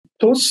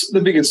So what's the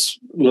biggest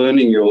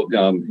learning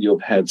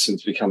you've had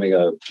since becoming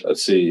a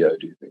CEO,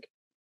 do you think?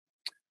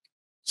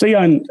 So,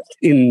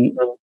 in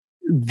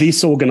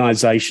this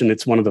organisation,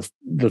 it's one of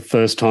the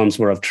first times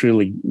where I've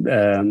truly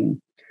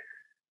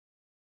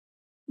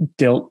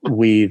dealt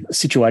with a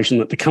situation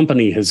that the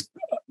company has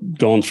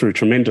gone through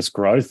tremendous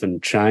growth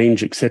and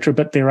change, etc.,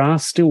 but there are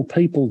still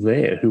people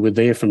there who were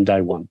there from day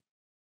one.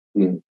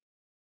 Mm.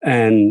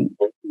 And,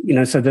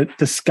 so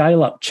the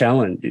scale-up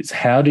challenge is,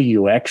 how do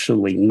you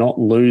actually not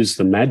lose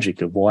the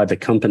magic of why the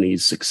company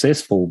is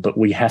successful, but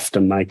we have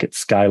to make it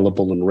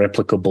scalable and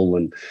replicable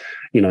and,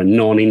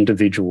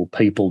 non-individual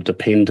people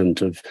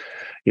dependent of,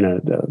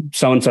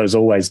 so-and-so's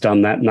always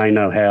done that and they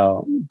know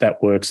how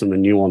that works and the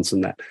nuance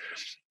in that.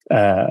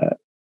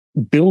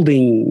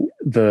 Building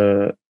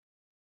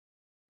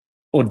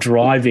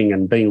driving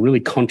and being really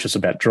conscious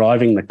about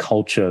driving the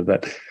culture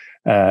that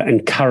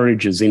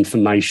encourages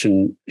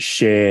information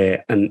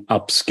share and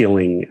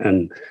upskilling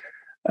and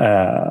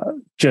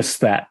just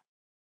that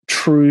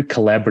true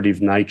collaborative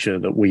nature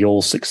that we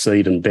all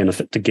succeed and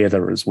benefit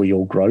together as we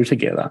all grow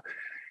together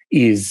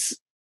is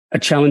a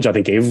challenge I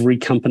think every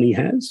company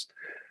has.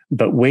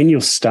 But when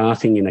you're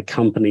starting in a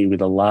company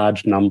with a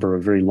large number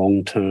of very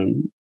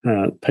long-term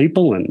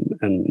people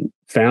and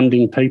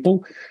founding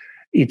people,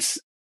 it's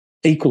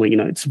equally,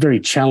 it's very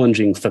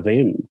challenging for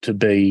them to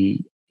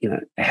be,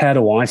 how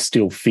do I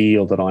still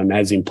feel that I'm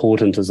as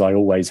important as I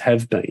always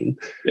have been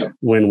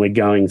when we're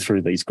going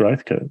through these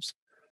growth curves?